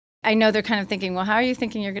I know they're kind of thinking, well, how are you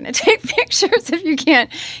thinking you're going to take pictures if you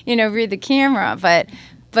can't, read the camera?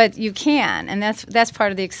 But you can, and that's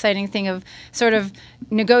part of the exciting thing of sort of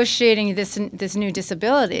negotiating this new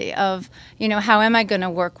disability of, how am I going to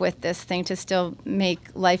work with this thing to still make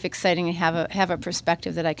life exciting and have a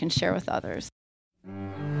perspective that I can share with others.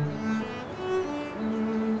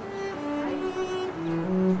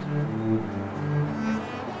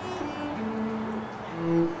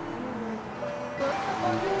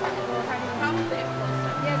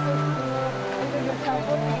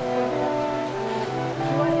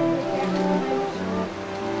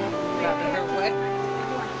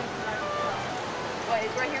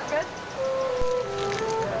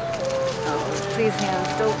 Please,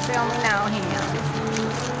 hands, don't fail me now, hands.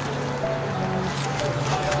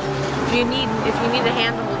 If you need a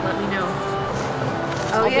handhold, let me know.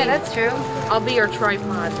 Oh, yeah, that's true. I'll be your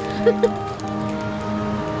tripod.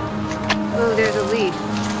 Oh, there's a leaf.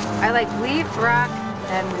 I like leaf, rock,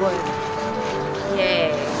 and wood. Yay.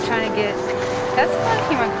 Trying to get... That's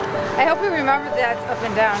funky one. I hope we remember that's up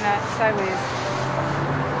and down, not sideways.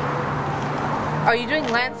 Are you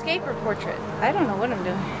doing landscape or portrait? I don't know what I'm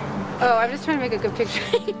doing. Oh, I'm just trying to make a good picture.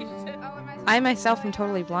 I myself am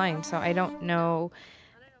totally blind, so I don't know.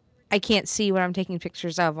 I can't see what I'm taking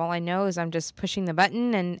pictures of. All I know is I'm just pushing the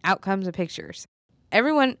button and out comes the pictures.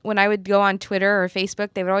 Everyone, when I would go on Twitter or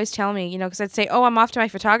Facebook, they would always tell me, because I'd say, oh, I'm off to my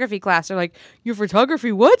photography class. They're like, your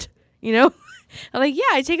photography, what? I'm like, yeah,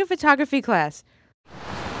 I take a photography class.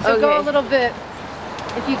 So go a little bit.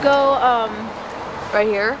 If you go... right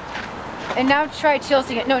here? And now try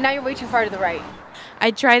tilting it. No, now you're way too far to the right. I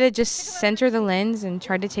try to just center the lens and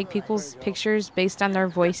try to take people's pictures based on their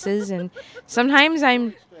voices. And sometimes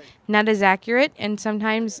I'm not as accurate, and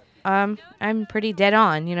sometimes I'm pretty dead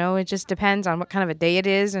on. It just depends on what kind of a day it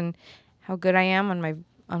is and how good I am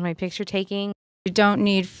on my picture taking. You don't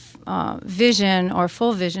need vision or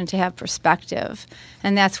full vision to have perspective,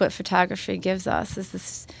 and that's what photography gives us, is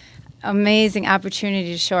this amazing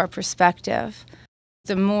opportunity to show our perspective.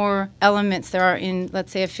 The more elements there are in,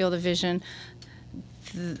 let's say, a field of vision,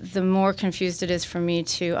 the more confused it is for me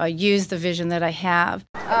to use the vision that I have.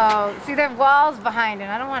 Oh, see, there are walls behind it.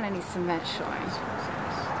 I don't want any cement showing.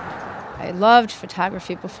 I loved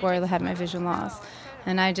photography before I had my vision loss,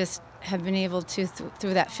 and I just have been able to,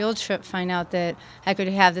 through that field trip, find out that I could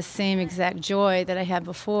have the same exact joy that I had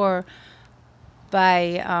before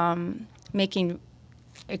by making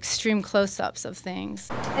extreme close-ups of things.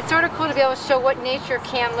 It's sort of cool to be able to show what nature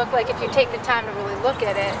can look like if you take the time to really look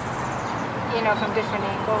at it, from different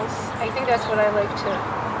angles. I think that's what I like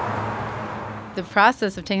too. The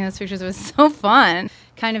process of taking those pictures was so fun,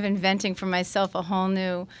 kind of inventing for myself a whole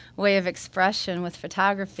new way of expression with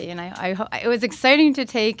photography, and it was exciting to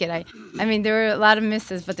take it. I mean, there were a lot of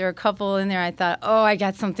misses, but there were a couple in there I thought, oh, I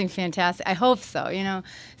got something fantastic. I hope so,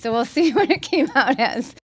 So we'll see what it came out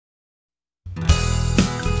as.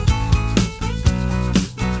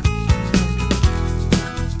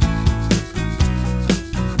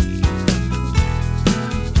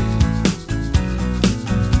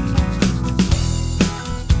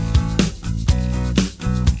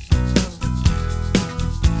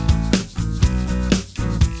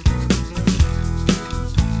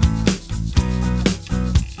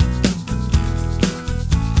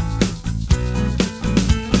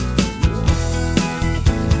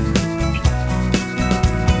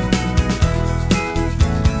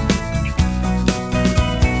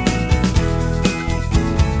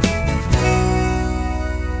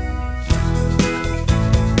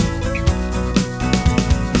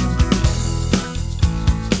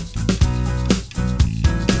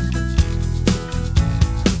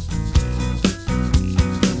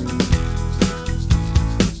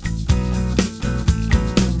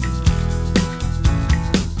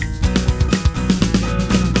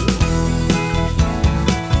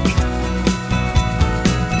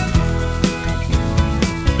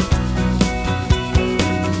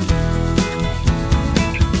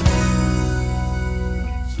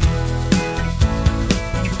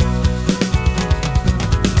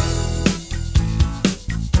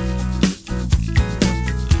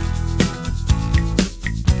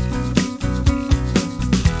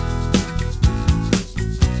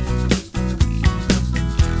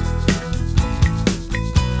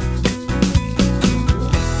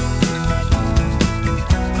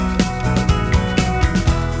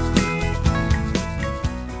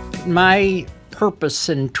 My purpose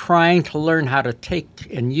in trying to learn how to take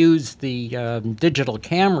and use the digital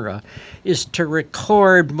camera is to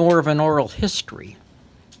record more of an oral history,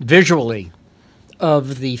 visually,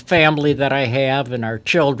 of the family that I have and our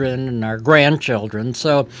children and our grandchildren.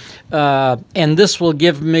 So, and this will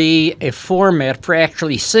give me a format for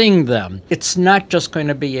actually seeing them. It's not just going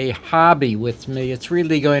to be a hobby with me. It's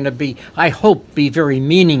really going to be, I hope, be very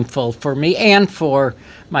meaningful for me and for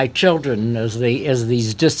my children as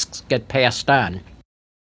these discs get passed on.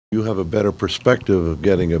 You have a better perspective of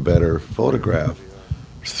getting a better photograph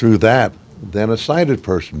through that than a sighted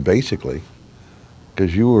person, basically,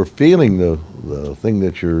 because you were feeling the thing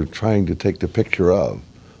that you're trying to take the picture of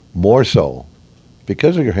more so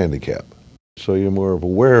because of your handicap. So you're more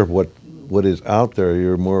aware of what is out there.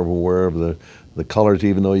 You're more aware of the colors,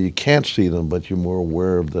 even though you can't see them, but you're more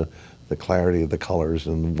aware of the clarity of the colors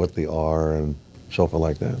and what they are and so forth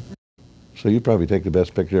like that. So you probably take the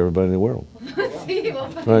best picture of everybody in the world. See, we'll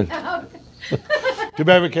find Right. out. Too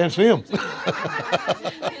bad we can't see them.